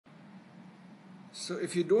So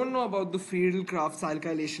if you don't know about the Friedel-Crafts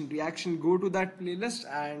alkylation reaction, go to that playlist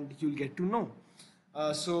and you'll get to know.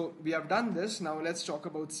 So we have done this. Now let's talk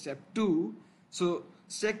about step 2. So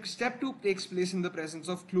step 2 takes place in the presence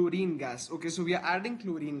of chlorine gas. Okay, so we are adding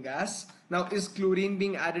chlorine gas. Now is chlorine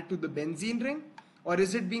being added to the benzene ring, or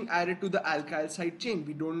is it being added to the alkyl side chain?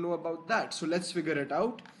 We don't know about that. So let's figure it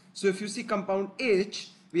out. So if you see compound H,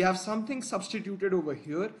 we have something substituted over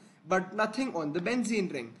here, but nothing on the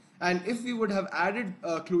benzene ring. And if we would have added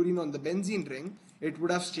chlorine on the benzene ring, it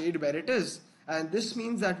would have stayed where it is. And this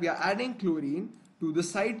means that we are adding chlorine to the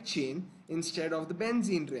side chain instead of the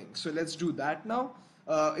benzene ring. So let's do that now.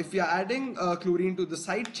 If we are adding chlorine to the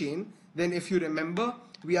side chain, then if you remember,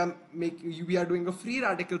 we are doing a free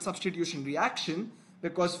radical substitution reaction,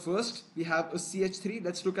 because first we have a CH3.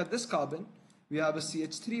 Let's look at this carbon. We have a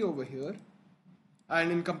CH3 over here,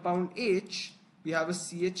 and in compound H we have a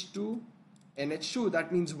CH2 NH2.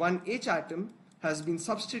 That means one H atom has been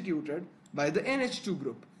substituted by the NH2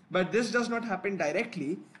 group. But this does not happen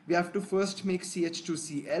directly. We have to first make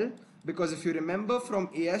CH2Cl, because if you remember from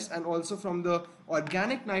AS and also from the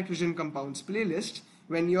organic nitrogen compounds playlist,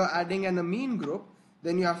 when you are adding an amine group,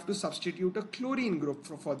 then you have to substitute a chlorine group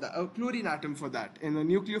for that, a chlorine atom for that in a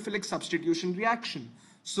nucleophilic substitution reaction.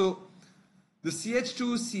 So the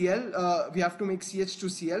CH2Cl, we have to make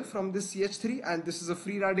CH2Cl from this CH3, and this is a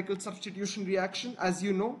free radical substitution reaction, as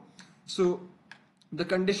you know. So the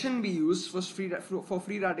condition we use for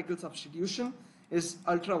free radical substitution is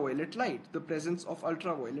ultraviolet light, the presence of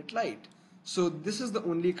ultraviolet light. So this is the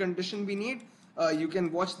only condition we need. You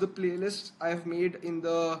can watch the playlist I have made in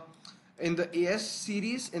the AS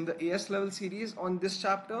series, in the AS level series on this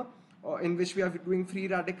chapter, in which we are doing free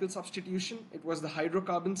radical substitution. It was the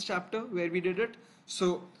hydrocarbons chapter where we did it.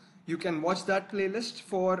 So you can watch that playlist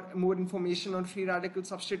for more information on free radical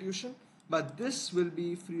substitution. But this will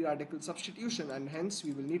be free radical substitution, and hence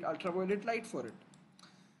we will need ultraviolet light for it.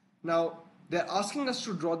 Now they're asking us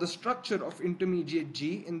to draw the structure of intermediate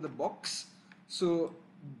G in the box. So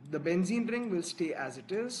the benzene ring will stay as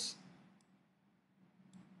it is.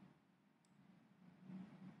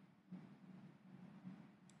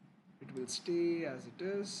 It will stay as it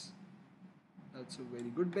is. That's a very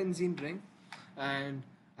good benzene ring. And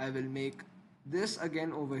I will make this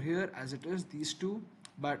again over here as it is, these two.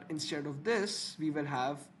 But instead of this, we will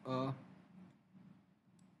have a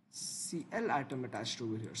Cl atom attached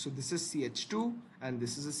over here. So this is CH2 and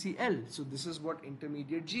this is a Cl. So this is what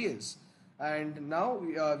intermediate G is. And now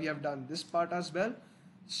we have done this part as well.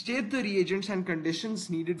 State the reagents and conditions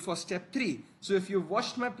needed for step 3. So if you've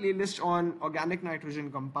watched my playlist on organic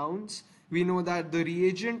nitrogen compounds, we know that the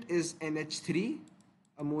reagent is NH3,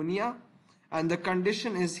 ammonia, and the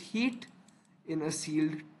condition is heat in a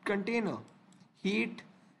sealed container. Heat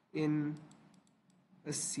in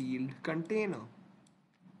a sealed container.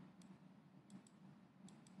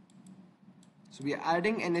 So we are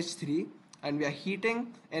adding NH3 and we are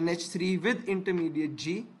heating NH3 with intermediate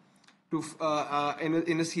G to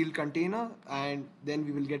in a sealed container, and then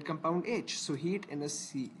we will get compound H. So heat in a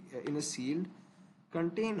sealed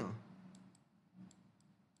container.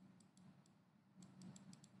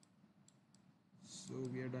 So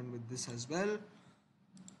we are done with this as well.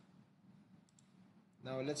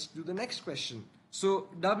 Now let's do the next question. So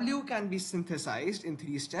W can be synthesized in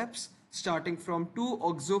 3 steps, starting from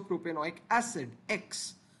 2-oxopropanoic acid,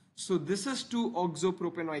 X. So this is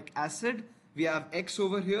 2-oxopropanoic acid. We have X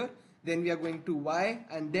over here. Then we are going to Y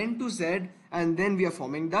and then to Z, and then we are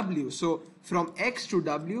forming W. So from X to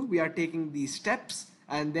W, we are taking these steps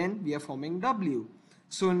and then we are forming W.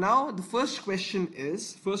 So now the first question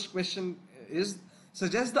is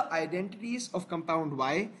suggest the identities of compound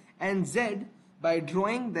Y and Z by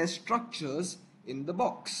drawing their structures in the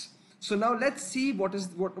box. So now let's see what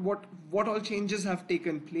all changes have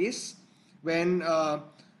taken place when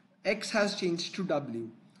X has changed to W.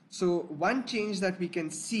 So one change that we can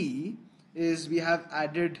see is we have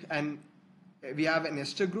added an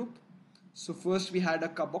ester group. So first we had a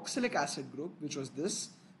carboxylic acid group, which was this,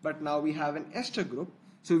 but now we have an ester group.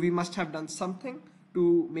 So we must have done something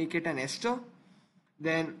to make it an ester.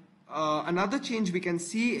 Then another change we can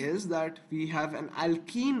see is that we have an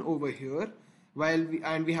alkene over here,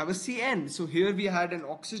 and we have a CN. So here we had an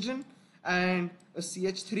oxygen and a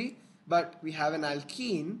CH3, but we have an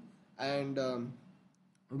alkene and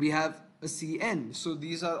we have a CN. So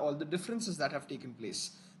these are all the differences that have taken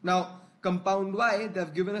place. Now compound Y, they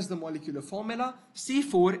have given us the molecular formula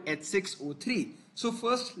C4H6O3. So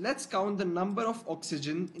first let's count the number of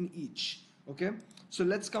oxygen in each. Okay, so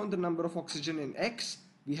let's count the number of oxygen in X.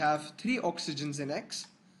 We have 3 oxygens in X,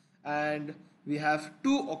 and we have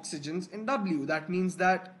 2 oxygens in W. That means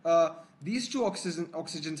that these 2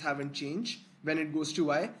 oxygens haven't changed when it goes to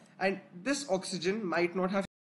Y, and this oxygen might not have